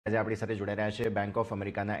આજે આપણી સાથે જોડાઈ રહ્યા છે બેંક ઓફ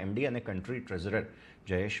અમેરિકાના એમડી અને કન્ટ્રી ટ્રેઝરર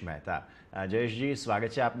જયેશ મહેતા. જયેશજી,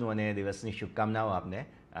 સ્વાગત છે આપનું અને દિવસની શુભકામનાઓ આપને.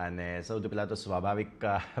 અને સૌથી પહેલાં તો સ્વાભાવિક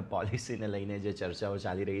પોલિસીને લઈને જે ચર્ચાઓ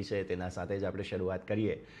ચાલી રહી છે તેના સાથે જ આપણે શરૂઆત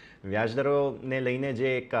કરીએ. વ્યાજદરોને લઈને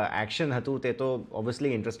જે એક એક્શન હતું તે તો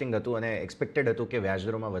ઓબ્વિયસલી ઇન્ટરેસ્ટિંગ હતું અને એક્સપેક્ટેડ હતું કે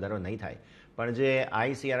વ્યાજદરોમાં વધારો નહીં થાય, પણ જે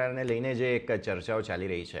ICRRને લઈને જે એક ચર્ચાઓ ચાલી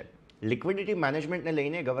રહી છે, લિક્વિડિટી મેનેજમેન્ટને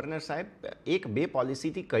લઈને ગવર્નર સાહેબ એક બે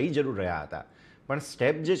પોલિસીથી કઈ જરૂર રહ્યા હતા, પણ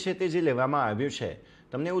સ્ટેપ જે છે તે જે લેવામાં આવ્યું છે,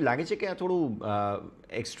 તમને એવું લાગે છે કે આ થોડું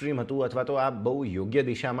એક્સ્ટ્રીમ હતું અથવા તો આ બહુ યોગ્ય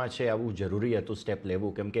દિશામાં છે, આવું જરૂરી હતું સ્ટેપ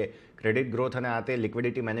લેવું, કેમ કે ક્રેડિટ ગ્રોથ અને આ તે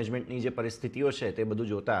લિક્વિડિટી મેનેજમેન્ટની જે પરિસ્થિતિઓ છે તે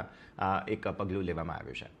બધું જોતા આ એક પગલું લેવામાં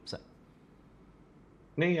આવ્યું છે? સર,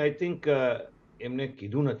 નહીં, આઈ થિંક એમને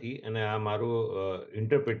કીધું નથી અને આ મારું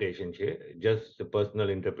ઇન્ટરપ્રિટેશન છે, જસ્ટ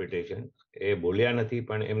પર્સનલ ઇન્ટરપ્રિટેશન. એ બોલ્યા નથી,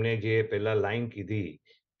 પણ એમને જે પહેલા લાઈન કીધી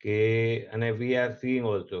કે અને વી આર સીઈંગ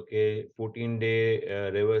ઓલ્સો કે 14-day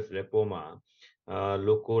રિવર્સ રેપોમાં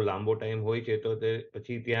લોકો લાંબો ટાઈમ હોય છે તો તે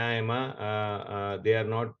પછી ત્યાં એમાં they are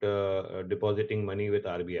not ડિપોઝિટિંગ money with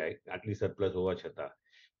RBI આટલી સરપ્લસ હોવા છતાં.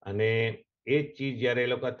 અને એ જ ચીજ જ્યારે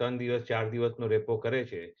એ લોકો 3 દિવસ 4 દિવસનો રેપો કરે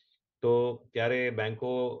છે તો ત્યારે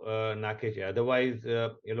બેંકો નાખે છે. અધરવાઇઝ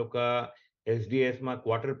એ લોકો એસડીએસમાં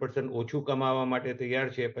 0.25% ઓછું કમાવા માટે તૈયાર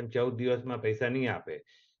છે, પણ 14 દિવસમાં પૈસા નહીં આપે.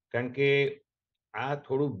 કારણ કે આ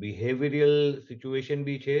થોડું બિહેવિયરલ સિચ્યુએશન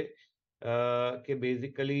બી છે કે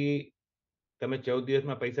બેઝિકલી તમે 14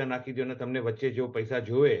 દિવસમાં પૈસા નાખી દો અને તમને વચ્ચે જો પૈસા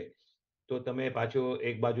જોવે તો તમે પાછો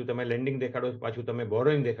એક બાજુ તમે લેન્ડિંગ દેખાડો છો, પાછું તમે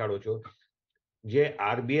બોરોઈંગ દેખાડો છો. જે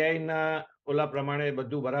આરબીઆઈના ઓલા પ્રમાણે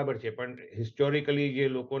બધું બરાબર છે, પણ હિસ્ટોરિકલી જે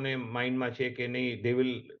લોકોને માઇન્ડમાં છે કે નહીં, દે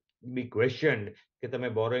વિલ બી ક્વેશ્ચન્ડ કે તમે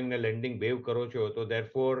બોરોઈંગ ને લેન્ડિંગ બેવ કરો છો, તો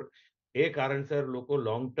ધેરફોર એ કારણસર લોકો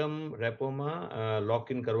લોંગ ટર્મ રેપોમાં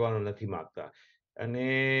લોક ઇન કરવાનું નથી માંગતા. અને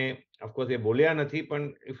ઓફકોર્સ એ બોલ્યા નથી, પણ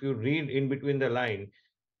if you read in between the line,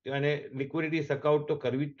 અને લિક્વિડિટી સકઆઉટ તો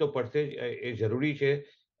કરવી જ તો પડશે જ, એ જરૂરી છે.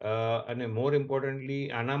 અને મોર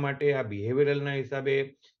ઇમ્પોર્ટન્ટલી આના માટે આ બિહેવિયરલના હિસાબે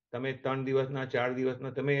તમે 3 દિવસના 4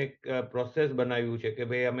 દિવસના તમે એક પ્રોસેસ બનાવ્યું છે કે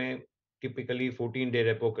ભાઈ અમે ટિપિકલી 14-day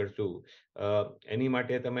રેપો કરશું. એની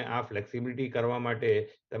માટે તમે આ ફ્લેક્સિબિલિટી કરવા માટે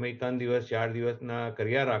તમે 3 દિવસ 4 દિવસના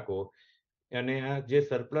કર્યા રાખો. અને આ જે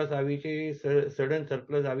સરપ્લસ આવી છે એ સડન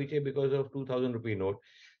સરપ્લસ આવી છે બીકોઝ ઓફ 2000 રૂપી નોટ.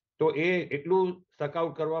 તો એ એટલું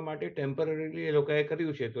સકઆઉટ કરવા માટે ટેમ્પરરીલી એ લોકોએ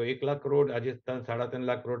કર્યું છે. તો 1 લાખ કરોડ, આજે 3.5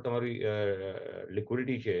 લાખ કરોડ તમારી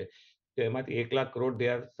લિક્વિડિટી છે, તો એમાંથી 1 lakh crore they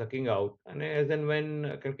are sucking out. અને એઝ એન્ડ વેન,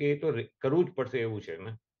 કારણ કે એ તો કરવું જ પડશે એવું છે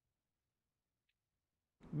ને.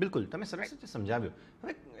 બિલકુલ, તમે સરસ રીતે સમજાવ્યું.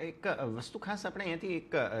 હવે એક વસ્તુ ખાસ આપણે અહીંયાથી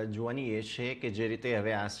એક જોવાની એ છે કે જે રીતે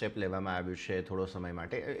હવે આ સ્ટેપ લેવામાં આવ્યું છે થોડો સમય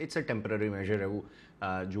માટે, ઇટ્સ અ ટેમ્પરરી મેજર એવું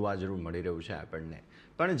જોવા જરૂર મળી રહ્યું છે આપણને.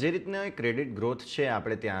 પણ જે રીતના ક્રેડિટ ગ્રોથ છે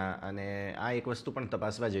આપણે ત્યાં, અને આ એક વસ્તુ પણ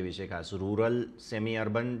તપાસવા જેવી છે, ખાસ રૂરલ સેમી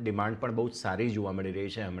અર્બન ડિમાન્ડ પણ બહુ જ સારી જોવા મળી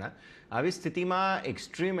રહી છે હમણાં. આવી સ્થિતિમાં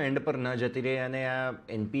એક્સ્ટ્રીમ એન્ડ પર ન જતી રહે અને આ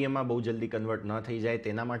એનપીએમાં બહુ જલ્દી કન્વર્ટ ન થઈ જાય,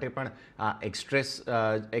 તેના માટે પણ આ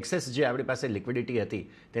એક્સેસ જે આપણી પાસે લિક્વિડિટી હતી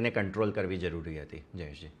તેને કંટ્રોલ કરવી જરૂરી હતી.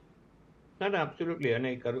 જયેશજી? ના ના, એબ્સોલ્યુટલી. અને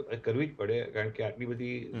કરવી જ પડે, કારણ કે આટલી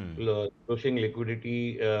બધી closing liquidity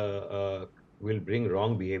will bring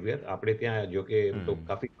wrong behaviour. આપણે ત્યાં જો કે એમ તો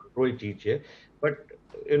કાફી કંટ્રોલ ચીજ છે,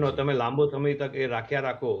 બટ તમે લાંબો સમય તક એ રાખ્યા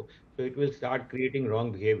રાખો તો it will start creating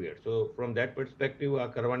wrong behaviour. So from that perspective આ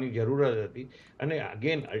કરવાની જરૂરત હતી. અને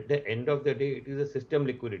again at the end of the day it is a system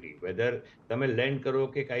liquidity. Weather તમે લેન્ડ કરો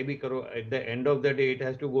કે કાંઈ બી કરો, at the end of the day it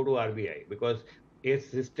has to go to RBI, because એ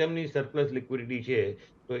સિસ્ટમની સરપ્લસ લિક્વિડિટી છે.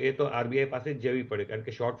 તો એ તો આરબીઆઈ પાસે જ જવી પડે, કારણ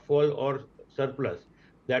કે શોર્ટફોલ ઓર surplus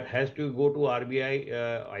that has to go to RBI.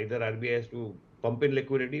 Either RBI has to pump in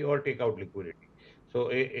liquidity or take out liquidity. So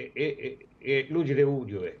એટલું જ રહેવું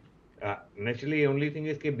જોઈએ. Naturally, only thing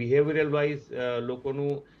is કે behavioral wise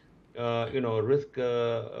લોકોનું રિસ્ક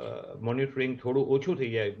મોનિટરિંગ થોડું ઓછું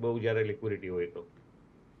થઈ જાય બહુ જ્યારે લિક્વિડિટી હોય તો.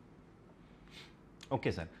 ઓકે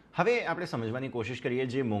સર, હવે આપણે સમજવાની કોશિશ કરીએ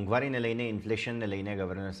જે મોંઘવારીને લઈને, ઇન્ફ્લેશનને લઈને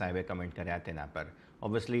ગવર્નર સાહેબે કમેન્ટ કર્યા તેના પર.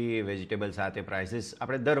 ઓબ્વિયસલી વેજીટેબલ સાથે પ્રાઇસીસ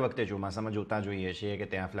આપણે દર વખતે ચોમાસામાં જોતા જોઈએ છીએ કે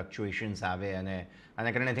ત્યાં ફ્લક્ચ્યુએશન્સ આવે, અને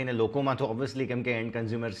આના કારણે થઈને લોકોમાં તો ઓબ્વિયસલી, કેમ કે એન્ડ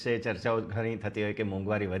કન્ઝ્યુમર્સ છે, ચર્ચાઓ ઘણી થતી હોય કે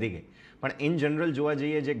મોંઘવારી વધી ગઈ. પણ ઇન જનરલ જોવા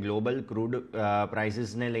જઈએ, જે ગ્લોબલ ક્રૂડ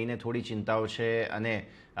પ્રાઇસીસને લઈને થોડી ચિંતાઓ છે અને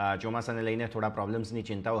ચોમાસાને લઈને થોડા પ્રોબ્લેમ્સની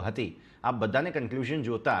ચિંતાઓ હતી, આ બધાને કન્ક્લુઝન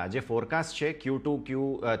જોતા જે ફોરકાસ્ટ છે Q2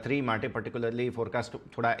 Q3 માટે પર્ટિક્યુલરલી ફોરકાસ્ટ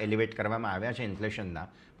થોડા એલિવેટ કરવામાં આવ્યા છે ઇન્ફ્લેશનના,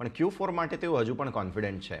 પણ Q4 માટે તેઓ હજુ પણ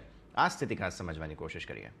કોન્ફિડન્ટ છે. આ સ્થિતિ ખાસ સમજવાની કોશિશ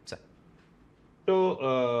કરીએ સર. તો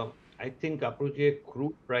આઈ થિંક આપણું જે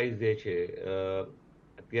ક્રૂડ પ્રાઇસ જે છે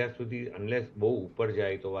અત્યાર સુધી, અનલેસ બહુ ઉપર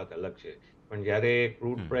જાય તો વાત અલગ છે, પણ જ્યારે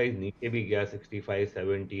ક્રૂડ પ્રાઇસ નીચે બી ગયા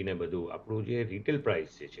 65-70 ને બધું, આપણું જે રિટેલ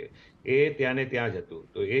પ્રાઇસ છે એ ત્યાં ને ત્યાં જ હતું.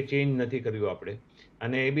 તો એ ચેન્જ નથી કર્યું આપણે,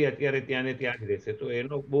 અને એ બી અત્યારે ત્યાં ને ત્યાં જ રહેશે. તો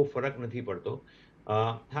એનો બહુ ફરક નથી પડતો.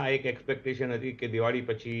 હા, એક એક્સપેક્ટેશન હતી કે દિવાળી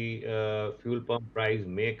પછી fuel pump price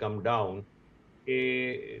May come down. A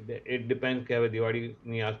it depend કે હવે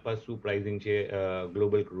દિવાળીની આસપાસ શું પ્રાઇસિંગ છે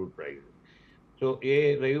ગ્લોબલ ક્રૂડ પ્રાઇસ. તો એ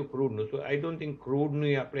રહ્યું ક્રૂડનું. સો આઈ ડોન્ટ થિંક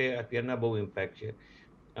ક્રૂડનું આપણે અત્યારના બહુ ઇમ્પેક્ટ છે.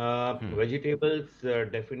 વેજીટેબલ્સ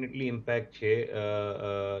ડેફિનેટલી ઇમ્પેક્ટ છે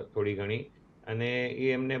થોડી ઘણી, અને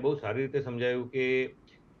એ એમને બહુ સારી રીતે સમજાયું કે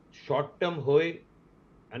શોર્ટ ટર્મ હોય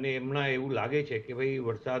અને એમના એવું લાગે છે કે ભાઈ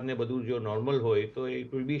વરસાદને બધું જો નોર્મલ હોય તો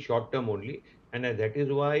it will be short term only, અને ધેટ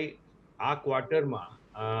ઇઝ વાય આ ક્વાર્ટરમાં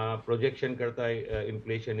પ્રોજેક્શન કરતા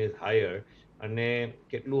ઇન્ફ્લેશન ઇઝ હાયર. અને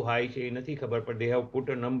કેટલું હાઈ છે એ નથી ખબર, પણ they have put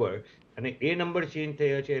a number, અને એ નંબર ચેન્જ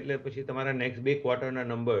થયા છે એટલે પછી તમારા નેક્સ્ટ 2 ક્વાર્ટરના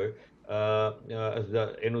નંબર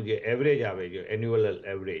એનું જે એવરેજ આવે છે એન્યુઅલ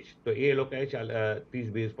એવરેજ, તો એ લોકોએ 30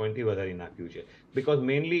 બેઝ પોઈન્ટથી વધારી નાખ્યું છે. Because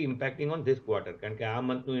mainly ઇમ્પેક્ટિંગ on this quarter, કારણ કે આ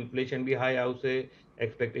મંથનું ઇન્ફ્લેશન બી હાઈ આવશે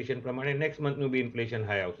એક્સપેક્ટેશન પ્રમાણે, નેક્સ્ટ મંથનું બી ઇન્ફ્લેશન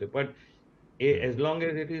હાઈ આવશે. પણ એ as long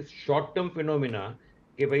as it is short term phenomena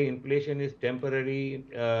કે ભાઈ inflation is temporary,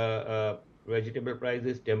 vegetable price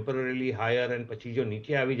is temporarily higher, અને પછી જો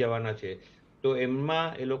નીચે આવી જવાના છે તો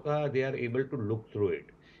એમાં એ લોકો they are able to look through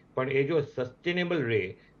it. પણ એ જો સસ્ટેનેબલ રહે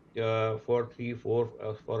for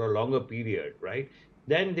 3-4 for a longer period, right?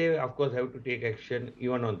 Then they of course have to take action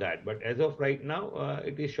even on that. But as of right now,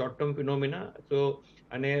 it is short-term phenomena. So,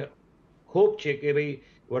 અને hope છે કે ભાઈ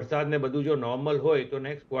વરસાદ ને બધું જો નોર્મલ હોય તો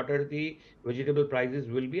next ક્વાર્ટરથી vegetable prices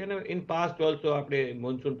will be, અને ઇન પાસ્ટ ઓલ્સો આપણે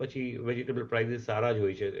મોન્સૂન પછી વેજીટેબલ પ્રાઇસીસ સારા જ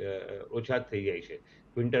હોય છે, ઓછા જ થઈ જાય છે.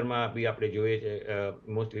 વિન્ટરમાં બી આપણે જોઈએ છે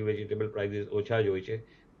મોસ્ટલી વેજીટેબલ પ્રાઇસીસ ઓછા જ હોય છે,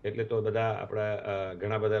 એટલે તો બધા આપણા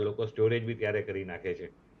ઘણા બધા લોકો સ્ટોરેજ બી ત્યારે કરી નાખે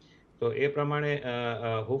છે. તો એ પ્રમાણે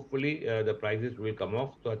hopefully the prices will come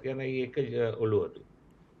of. તો અત્યારના એ એક જ ઓલું હતું.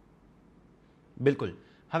 બિલકુલ.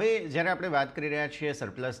 હવે જ્યારે આપણે વાત કરી રહ્યા છીએ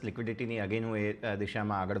સરપ્લસ લિક્વિડિટીની, અગેન હું એ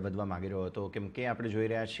દિશામાં આગળ વધવા માગી રહ્યો હતો, કેમ કે આપણે જોઈ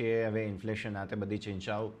રહ્યા છીએ હવે ઇન્ફ્લેશન આ તે બધી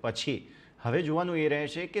ચિંતાઓ પછી હવે જોવાનું એ રહે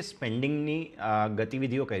છે કે સ્પેન્ડિંગની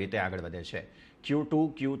ગતિવિધિઓ કઈ રીતે આગળ વધે છે. Q2,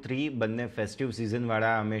 Q3 બંને ફેસ્ટિવ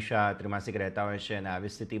સિઝનવાળા હંમેશા ત્રિમાસિક રહેતા હોય છે, અને આવી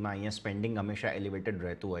સ્થિતિમાં અહીંયા સ્પેન્ડિંગ હંમેશા એલિવેટેડ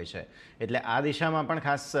રહેતું હોય છે. એટલે આ દિશામાં પણ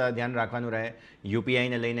ખાસ ધ્યાન રાખવાનું રહે.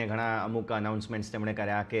 યુપીઆઈને લઈને ઘણા અમુક અનાઉન્સમેન્ટ્સ તેમણે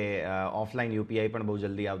કર્યા કે ઓફલાઈન યુપીઆઈ પણ બહુ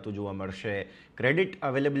જલ્દી આવતું જોવા મળશે. ક્રેડિટ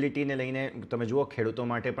અવેલેબિલિટીને લઈને તમે જુઓ, ખેડૂતો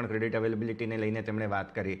માટે પણ ક્રેડિટ અવેલેબિલિટીને લઈને તેમણે વાત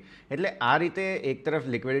કરી. એટલે આ રીતે એક તરફ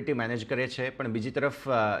લિક્વિડિટી મેનેજ કરે છે, પણ બીજી તરફ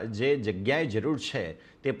જે જગ્યાએ જરૂર છે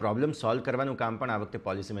તે પ્રોબ્લેમ સોલ્વ કરવાનું કામ પણ આ વખતે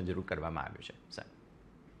પોલિસીમાં જરૂર કરવામાં આવ્યું છે.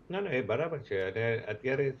 ના ના, એ બરાબર છે. અને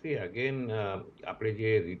અત્યારે સી અગેન આપણે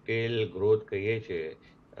જે રિટેલ ગ્રોથ કહીએ છીએ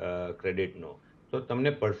ક્રેડિટનો, તો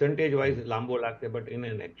તમને પર્સન્ટેજ વાઇઝ લાંબો લાગશે, but in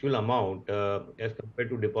an actual amount as compare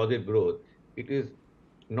to deposit growth it is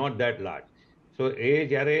not that large. સો એ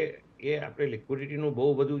જ્યારે એ આપણે લિક્વિડિટીનું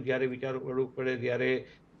બહુ બધું જ્યારે વિચાર કરવું પડે ત્યારે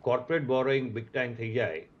કોર્પોરેટ બોરોઈંગ બિગ ટાઈમ થઈ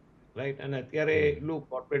જાય, રાઈટ. અને અત્યારે એટલું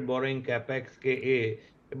કોર્પોરેટ બોરોઈંગ કેપેક્સ કે એ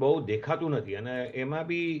બહુ દેખાતું નથી. અને એમાં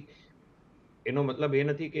બી એનો મતલબ એ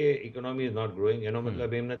નથી કે ઇકોનોમી ઇઝ નોટ ગ્રોઈંગ, એનો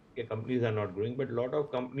મતલબ એમ નથી કે companies are not growing, but lot of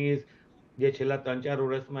companies જે છેલ્લા 3-4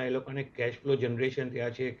 વર્ષમાં એ લોકોને કેશ ફ્લો જનરેશન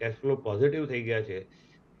થયા છે, કેશ ફ્લો પોઝિટિવ થઈ ગયા છે.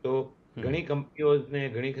 તો ઘણી કંપનીઓને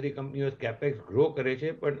ઘણી ખરી કંપનીઓ કેપેક્સ ગ્રો કરે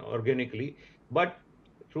છે, પણ ઓર્ગેનિકલી, બટ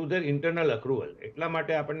થ્રુ ધર ઇન્ટરનલ અક્રુવલ. એટલા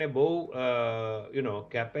માટે આપણને બહુ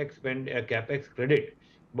કેપેક્સ ક્રેડિટ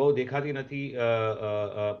બહુ દેખાતી નથી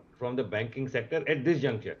from the banking sector at this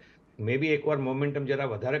જંક્ચર. મે બી એકવાર મોમેન્ટમ જરા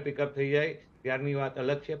વધારે પિકઅપ થઈ જાય ત્યારની વાત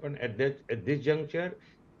અલગ છે, પણ એટ ધીસ જંક્ચર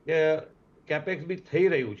કેપેક્સ બી થઈ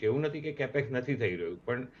રહ્યું છે. એવું નથી કે કેપેક્સ નથી થઈ રહ્યું,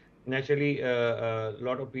 પણ naturally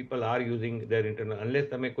lot of people are using there internal.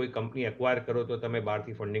 Unless તમે કોઈ કંપની એક્વાયર કરો તો તમે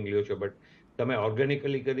બહારથી ફંડિંગ લ્યો છો, બટ તમે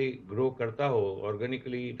ઓર્ગેનિકલી કદી ગ્રો કરતા હો,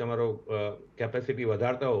 ઓર્ગેનિકલી તમારો કેપેસિટી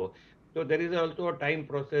વધારતા હો, તો there is also a time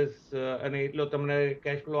process, અને એટલો તમને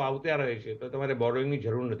કેશ ફ્લો આવતા રહે છે, તો તમારે બોરોઈંગની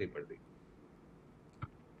જરૂર નથી પડતી.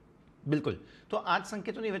 બિલકુલ. તો આ જ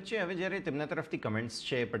સંકેતોની વચ્ચે હવે જ્યારે તેમના તરફથી કમેન્ટ્સ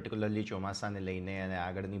છે, પર્ટિક્યુલરલી ચોમાસાને લઈને અને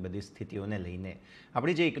આગળની બધી સ્થિતિઓને લઈને,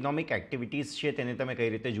 આપણી જે ઇકોનોમિક એક્ટિવિટીઝ છે તેને તમે કઈ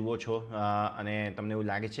રીતે જુઓ છો, અને તમને એવું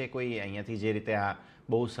લાગે છે કોઈ અહીંયાથી જે રીતે આ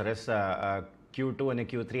બહુ સરસ Q2 અને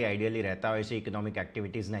Q3 આઈડિયલી રહેતા હોય છે ઇકોનોમિક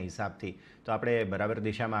એક્ટિવિટીઝના હિસાબથી, તો આપણે બરાબર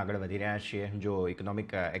દિશામાં આગળ વધી રહ્યા છીએ જો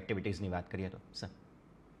ઇકોનોમિક એક્ટિવિટીઝની વાત કરીએ તો? સર,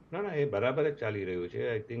 ના ના, એ બરાબર જ ચાલી રહ્યું છે.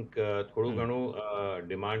 આઈ થિંક થોડું ઘણું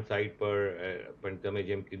ડિમાન્ડ સાઇડ પર પણ તમે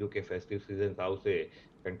જેમ કીધું કે ફેસ્ટિવ સિઝન્સ આવશે,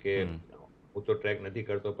 કારણ કે હું તો ટ્રેક નથી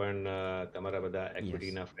કરતો, પણ તમારા બધા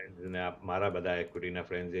એક્વિટીના ફ્રેન્ડ્સ ને મારા બધા એક્વિટીના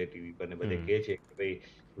ફ્રેન્ડ્સ એ ટીવી પર ને બધે કહે છે કે ભાઈ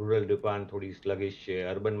રૂરલ ડિમાન્ડ થોડી સ્લગિશ છે,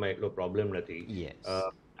 અર્બનમાં એટલો પ્રોબ્લેમ નથી. યસ.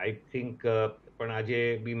 આઈ થિંક પણ આજે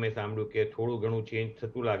બી મેં સાંભળ્યું કે થોડું ઘણું ચેન્જ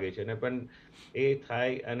થતું લાગે છે ને પણ એ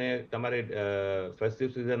થાય અને તમારે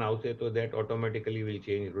ફેસ્ટિવ સિઝન આવશે તો that automatically will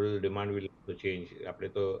change, rural demand will change. આપણે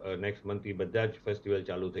તો નેક્સ્ટ મંથથી બધા જ ફેસ્ટિવલ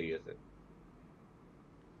ચાલુ થઈ જશે.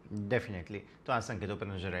 ડેફિનેટલી. તો આ સંકેતો પર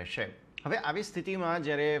નજર રહેશે. હવે આવી સ્થિતિમાં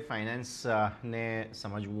જ્યારે ફાઇનાન્સને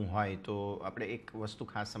સમજવું હોય તો આપણે એક વસ્તુ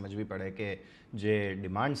ખાસ સમજવી પડે કે જે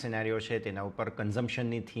ડિમાન્ડ સિનેરિયો છે તેના ઉપર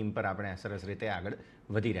કન્ઝમ્પશનની થીમ પર આપણે સરસ રીતે આગળ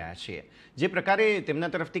વધી રહ્યા છીએ. જે પ્રકારે તેમના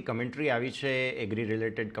તરફથી કમેન્ટ્રી આવી છે, એગ્રી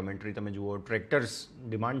રિલેટેડ કમેન્ટ્રી તમે જુઓ, ટ્રેક્ટર્સ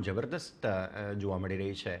ડિમાન્ડ જબરદસ્ત જોવા મળી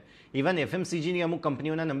રહી છે. ઇવન એફએમસીજીની અમુક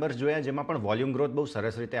કંપનીઓના નંબર્સ જોયા જેમાં પણ વોલ્યુમ ગ્રોથ બહુ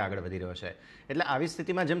સરસ રીતે આગળ વધી રહ્યો છે. એટલે આવી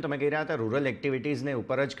સ્થિતિમાં જેમ તમે કહી રહ્યા હતા રૂરલ એક્ટિવિટીઝને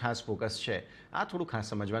ઉપર જ ખાસ ફોકસ છે, આ થોડું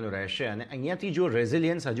ખાસ સમજવાનું રહેશે. અને અહીંયાથી જો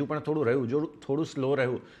રેઝિલિયન્સ હજુ પણ થોડું રહ્યું, જો થોડું સ્લો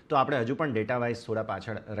રહ્યું તો આપણે હજુ પણ ડેટા વાઇઝ થોડા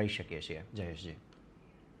પાછળ રહી શકીએ છીએ. જયેશજી.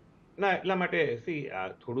 ના, એટલા માટે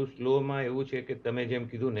થોડું સ્લોમાં એવું છે કે તમે જેમ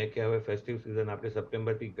કીધું ને કે હવે ફેસ્ટિવ સિઝન આપણે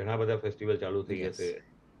સપ્ટેમ્બરથી ઘણા બધા ફેસ્ટિવલ ચાલુ થઈ યસ. જશે.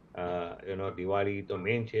 દિવાળી તો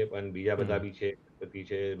મેઇન છે પણ બીજા બધા બી છે, ગણપતિ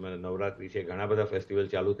છે, નવરાત્રી છે, ઘણા બધા ફેસ્ટિવલ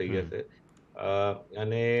ચાલુ થઈ જશે.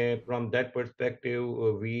 અને from that perspective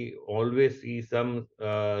V always C sum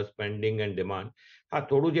spending and demand. હા,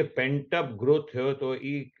 થોડું જે પેન્ટઅપ ગ્રોથ થયો હતો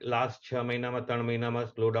એ લાસ્ટ 6 મહિનામાં 3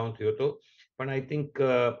 મહિનામાં સ્લો ડાઉન થયો હતો. પણ I think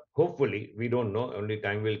hopefully, we don't know, only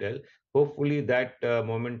time will tail, hopefully that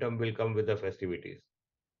momentum will come with the festivities.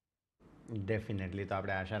 Definitely. તો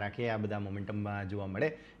આપણે આશા રાખીએ આ બધા મોમેન્ટમમાં જોવા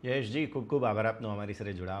મળે. જયેશજી, ખૂબ ખૂબ આભાર આપનો અમારી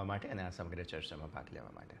સાથે જોડાવા માટે અને આ સમગ્ર ચર્ચામાં ભાગ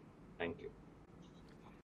લેવા માટે. Thank you.